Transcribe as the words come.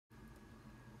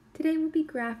Today we'll be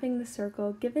graphing the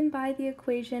circle given by the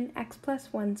equation x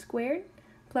plus 1 squared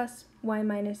plus y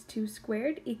minus 2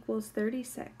 squared equals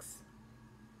 36.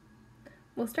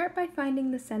 We'll start by finding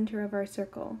the center of our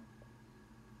circle.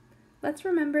 Let's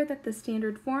remember that the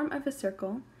standard form of a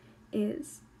circle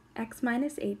is x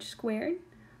minus h squared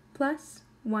plus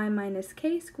y minus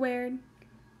k squared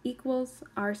equals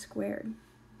r squared,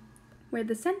 where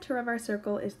the center of our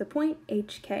circle is the point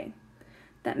hk.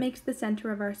 That makes the center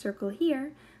of our circle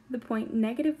here the point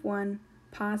 -1,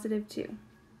 +2.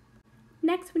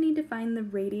 Next, we need to find the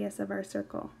radius of our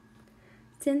circle.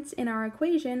 Since in our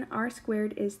equation r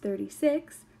squared is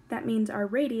 36, that means our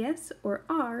radius, or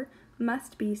r,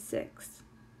 must be 6.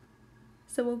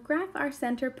 So we'll graph our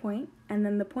center point and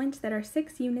then the points that are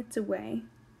 6 units away.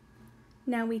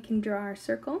 Now we can draw our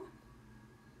circle.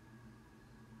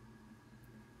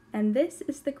 And this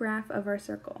is the graph of our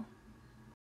circle.